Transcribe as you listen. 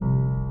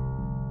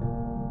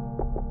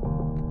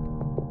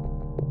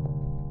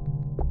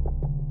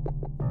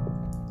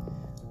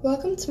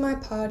Welcome to my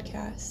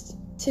podcast.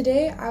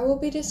 Today I will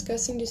be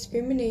discussing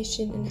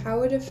discrimination and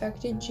how it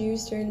affected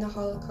Jews during the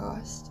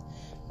Holocaust.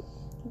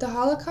 The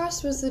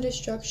Holocaust was the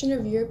destruction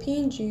of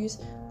European Jews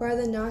by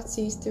the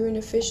Nazis through an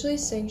officially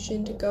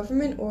sanctioned,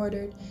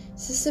 government-ordered,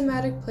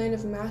 systematic plan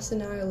of mass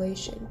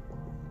annihilation.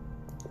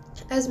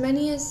 As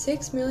many as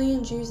 6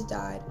 million Jews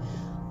died,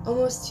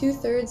 almost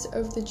two-thirds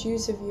of the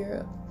Jews of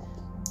Europe.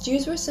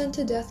 Jews were sent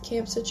to death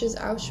camps such as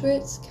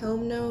Auschwitz,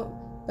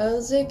 Chelmno,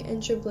 Belzec, and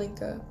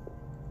Treblinka.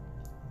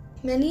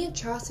 Many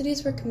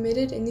atrocities were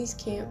committed in these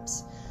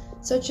camps,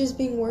 such as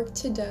being worked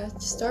to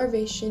death,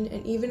 starvation,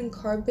 and even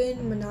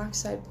carbon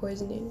monoxide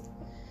poisoning.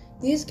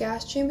 These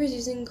gas chambers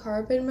using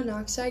carbon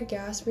monoxide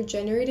gas were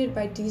generated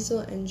by diesel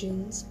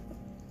engines.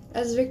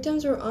 As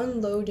victims were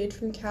unloaded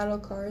from cattle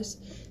cars,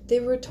 they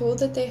were told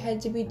that they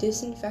had to be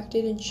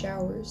disinfected in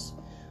showers.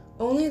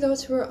 Only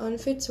those who were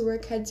unfit to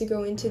work had to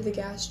go into the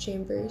gas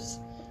chambers.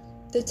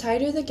 The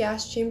tighter the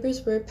gas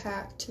chambers were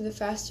packed, the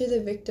faster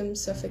the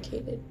victims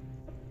suffocated.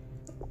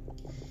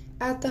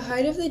 At the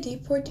height of the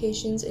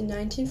deportations in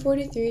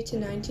 1943 to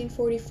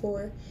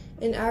 1944,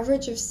 an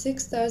average of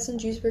 6,000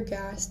 Jews were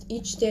gassed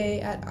each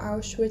day at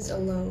Auschwitz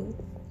alone.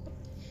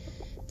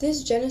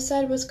 This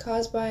genocide was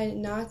caused by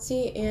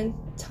Nazi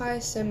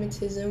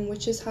anti-Semitism,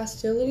 which is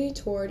hostility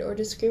toward or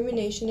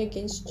discrimination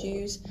against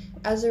Jews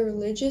as a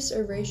religious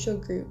or racial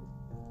group.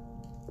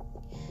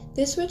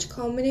 This, which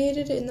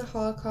culminated in the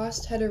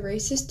Holocaust, had a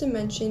racist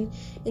dimension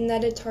in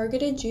that it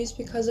targeted Jews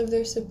because of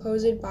their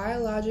supposed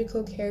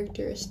biological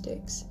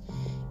characteristics,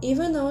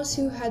 even those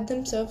who had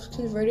themselves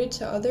converted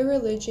to other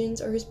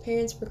religions or whose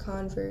parents were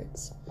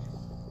converts.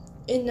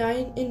 In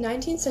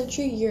 19th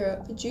century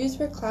Europe, Jews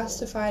were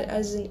classified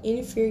as an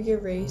inferior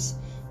race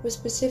with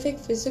specific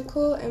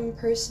physical and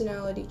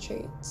personality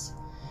traits.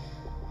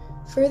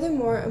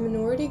 Furthermore, a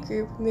minority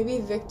group may be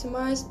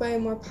victimized by a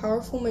more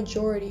powerful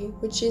majority,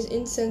 which is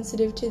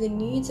insensitive to the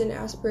needs and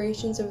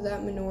aspirations of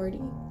that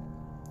minority.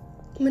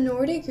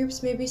 Minority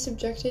groups may be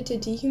subjected to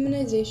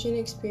dehumanization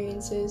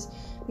experiences,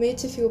 made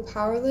to feel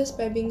powerless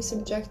by being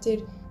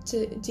subjected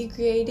to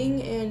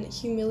degrading and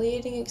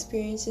humiliating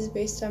experiences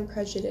based on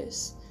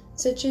prejudice,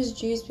 such as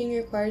Jews being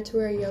required to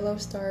wear a yellow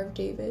Star of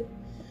David.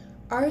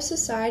 Our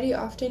society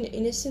often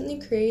innocently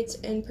creates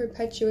and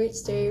perpetuates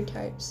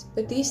stereotypes,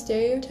 but these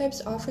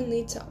stereotypes often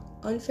lead to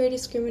unfair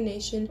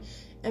discrimination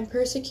and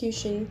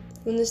persecution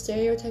when the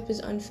stereotype is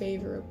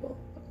unfavorable.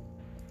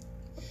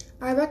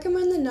 I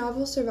recommend the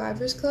novel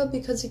Survivors Club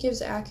because it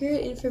gives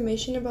accurate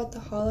information about the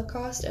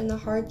Holocaust and the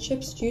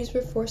hardships Jews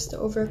were forced to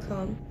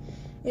overcome.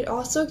 It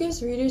also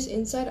gives readers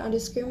insight on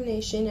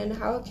discrimination and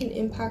how it can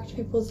impact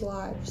people's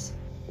lives.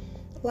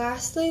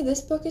 Lastly,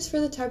 this book is for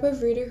the type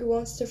of reader who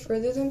wants to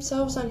further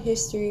themselves on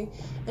history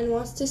and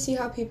wants to see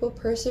how people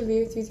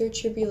persevere through their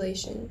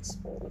tribulations.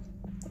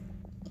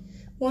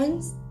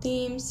 One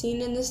theme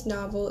seen in this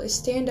novel is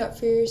stand up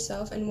for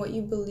yourself and what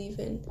you believe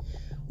in.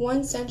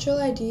 One central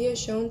idea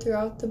shown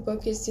throughout the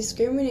book is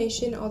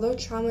discrimination, although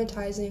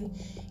traumatizing,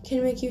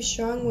 can make you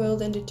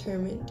strong-willed and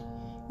determined.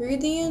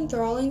 Read the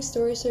enthralling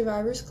story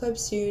Survivors Club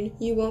soon.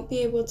 You won't be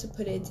able to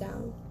put it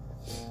down.